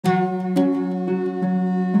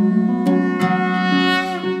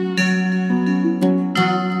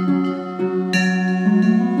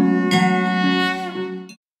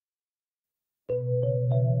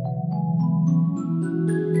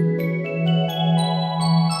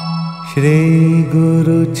श्री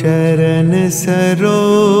गुरु चरण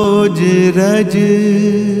सरोज रज,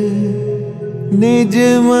 निज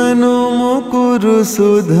मनु मुकुरु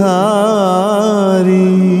सुधारी।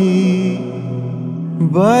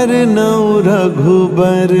 बरनौ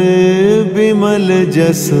रघुबर बिमल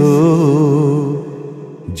जसो,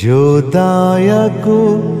 जो दायकु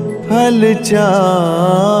फल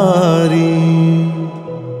चारी।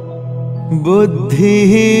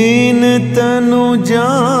 बुद्धिहीन तनु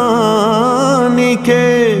जानिके,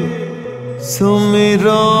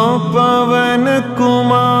 सुमिरौ पवन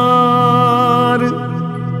कुमार।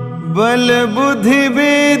 बल बुद्धि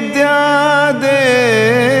विद्या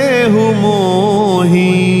देहु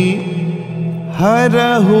मोहि,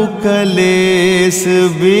 हरहु कलेस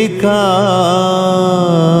विकार।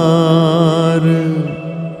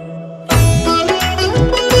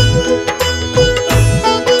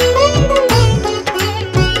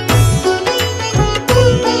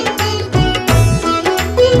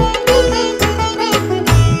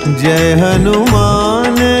 जय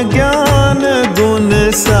हनुमान ज्ञान गुण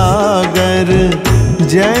सागर,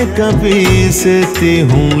 जय कपीस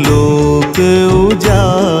तिहुँ लोक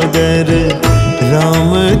उजागर।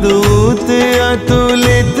 रामदूत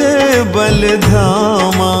अतुलित बल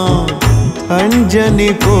धामा,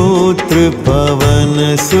 अंजनी पुत्र पवन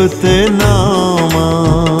सुत नामा।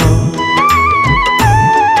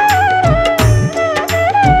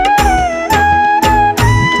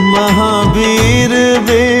 महावीर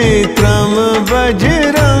विक्रम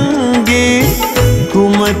बजरंगी,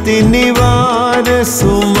 कुमति निवार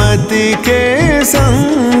सुमति के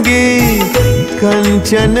संगी।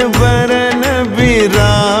 कंचन बरन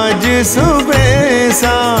विराज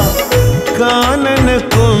सुबेसा, कानन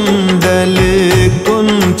कुंडल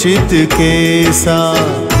कुंचित केसा।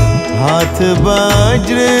 हाथ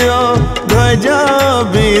वज्र और ध्वजा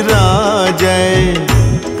विराजै,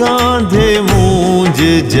 कांधे मूंज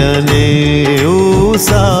जनेऊ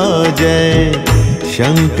साजै।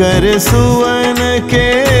 शंकर सुवन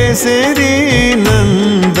केसरी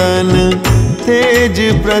नंदन, तेज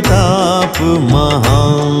प्रताप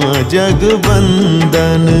महाजगवंदन।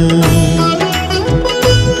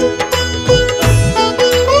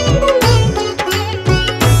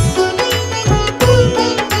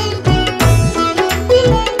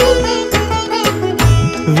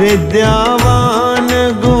 विद्यावान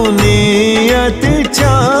गुणी अति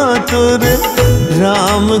चातुर,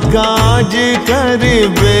 राम काज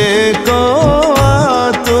करिबे को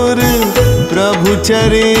आतुर। प्रभु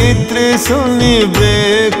चरित्र सुनिबे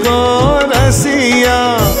को रसिया,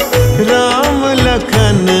 राम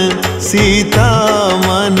लखन सीता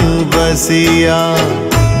मन बसिया।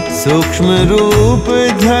 सूक्ष्म रूप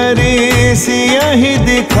धरि सियहि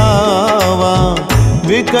दिखावा,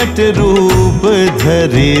 विकट रूप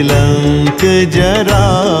धरि लंक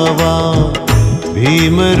जरावा।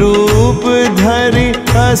 भीम रूप धरि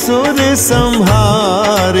असुर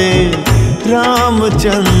संहारे,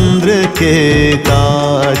 रामचंद्र के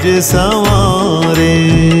काज संवारे।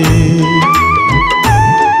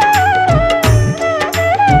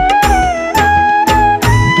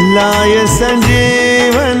 लाय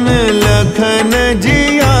संजीवन लखन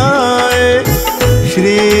जियाए,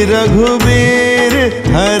 श्री रघुबीर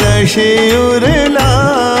हरषि उर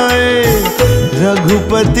लाए।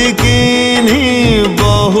 रघुपति कीन्ही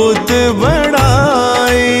बहुत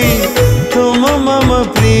बड़ाई, तुम मम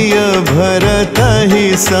प्रिय भरतहि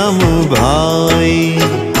सम भाई।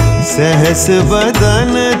 सहस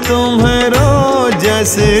बदन तुम्हरो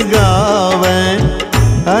जस गावै,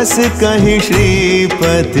 अस कहि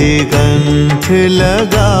श्रीपति कंठ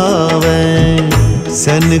लगावै।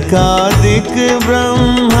 सनकादिक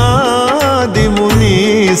ब्रह्मादि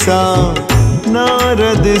मुनीसा,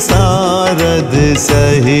 नारद सारद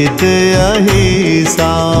सहित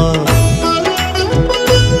अहिसा।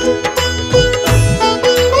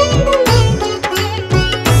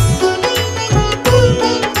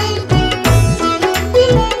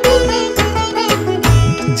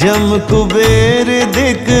 जम कुबेर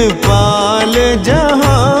दिक्पाल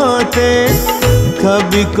जहाते,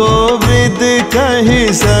 कवि कोविद कहि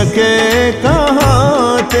सके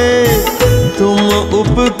कहाते। तुम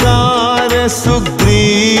उपकार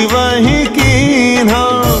सुग्रीवहि कीन्हा,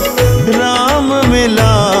 राम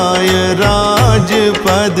मिलाय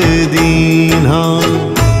राजपद दीन्हा।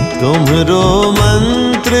 तुम्हरो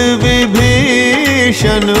मंत्र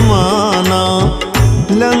विभीषण माना,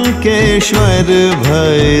 लंकेश्वर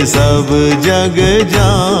भय सब जग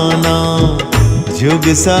जाना। जुग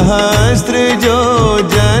सहस्त्र जो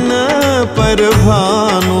जन पर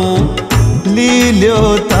भानु, लील्यो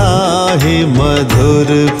ताहि मधुर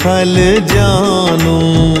फल जानू।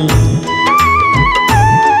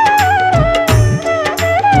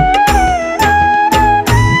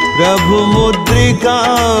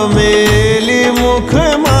 मुनिका मेली मुख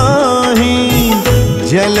माही,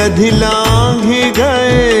 जलधि लांघि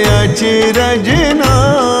गए अचरज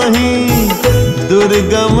नाही।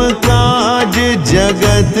 दुर्गम काज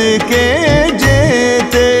जगत के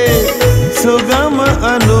जेते, सुगम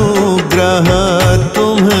अनुग्रह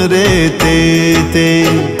तुम्हरे तेते।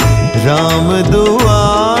 राम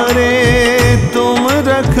दुआरे तुम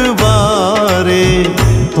रखवारे,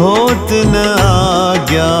 होत न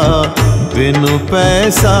आज्ञा बिनु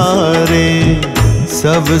पैसारे।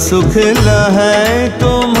 सब सुख लहै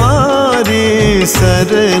तुम्हारी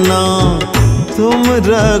सरना, तुम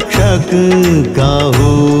रक्षक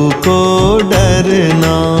काहू को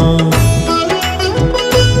डरना।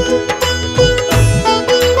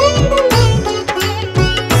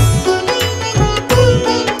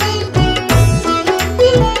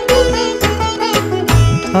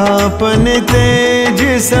 आपन तेज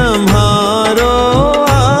सम्हारो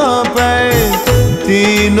आपै,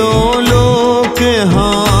 तीनों लोक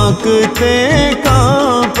हाँकते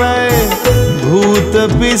कांपै। भूत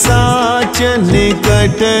पिशाच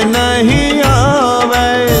निकट नहीं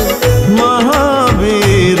आवे,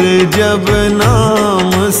 महावीर जब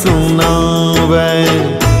नाम सुनावे।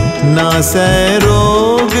 नासै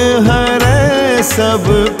रोग हरै सब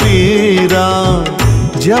पीरा,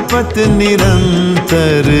 जपत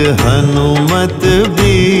निरंतर हनुमत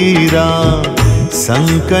बीरा।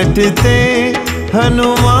 संकट ते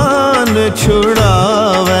हनुमान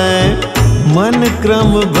छुड़ावे, मन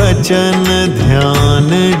क्रम वचन ध्यान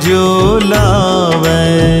जो लावे।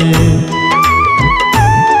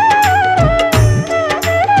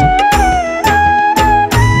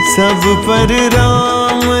 सब पर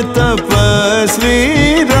राम तपस्वी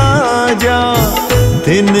राजा,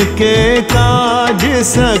 तिनके काज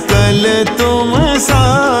सकल तुम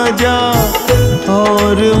साजा।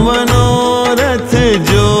 और मनोरथ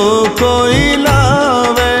जो कोई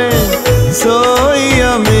लावे, सोई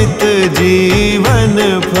अमित जीवन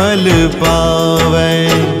फल पावे।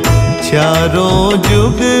 चारों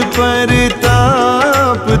जुग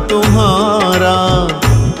परताप तुम्हारा,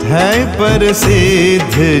 है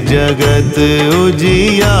प्रसिद्ध जगत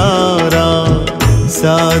उजियारा।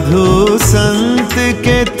 साधु संत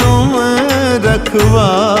के तुम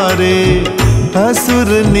रखवारे, असुर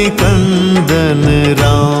निकंदन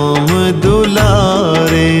राम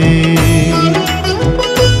दुलारे।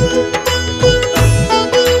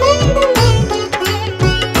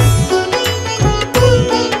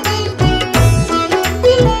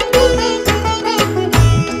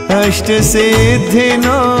 अष्ट सिद्धि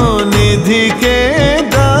नौ निधि के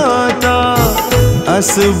दाता,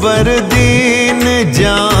 असबर दीन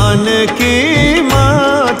जानकी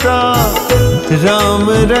माता। राम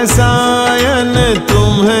रसायन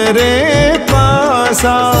तुम्हरे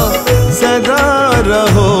पासा, सदा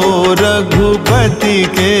रहो रघुपति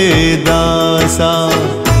के दासा।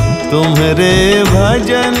 तुम्हरे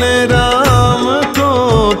भजन राम को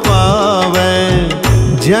पावे,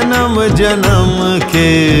 जन्म जन्म के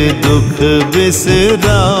दुख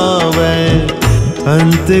बिसरावे।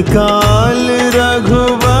 अंतकाल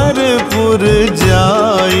रघुबरपुर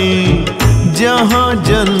जाई, जहाँ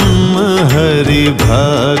जन्म हरि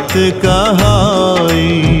भक्त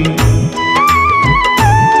कहाई।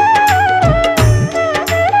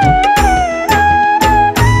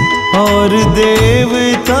 और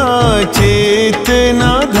देवता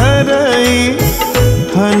चेतना धरई,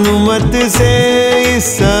 हनुमत से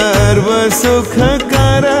सर्व सुख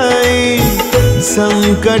करई।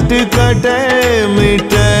 संकट कटे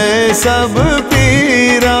मिटे सब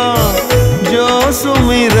पीरा, जो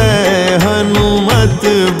सुमिरै हनुमत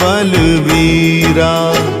बलवीरा।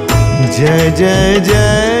 जय जय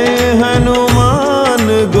जय हनुमान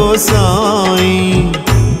गोसाई,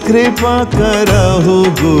 कृपा करहु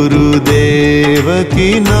गुरुदेव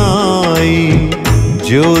की नाई।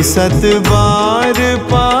 जो सत बार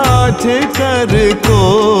पाठ कर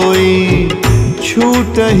कोई,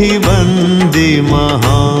 छूटहि बंदी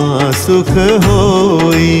महासुख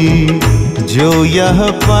होई। जो यह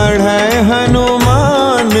पढ़ै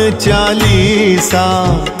हनुमान चालीसा,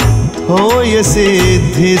 होय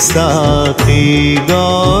सिद्धि साखी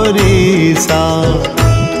गौरीसा।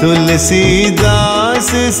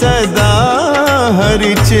 तुलसीदास सदा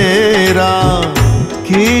हरिचेरा,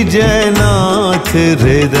 की जयनाथ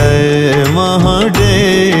हृदय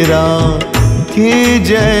महडेरा। की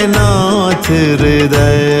जयनाथ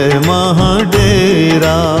हृदय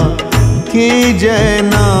महडेरा, की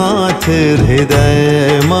जयनाथ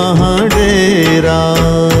हृदय महडेरा।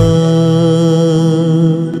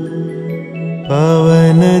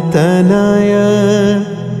 पवन तनय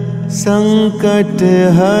संकट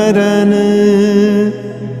हरन,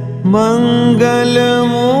 मंगल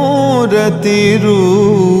मूरति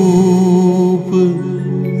रूप,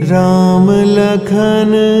 राम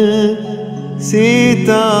लखन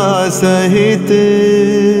सीता सहित,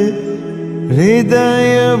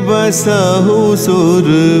 हृदय बसहु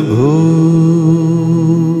सुरभूप।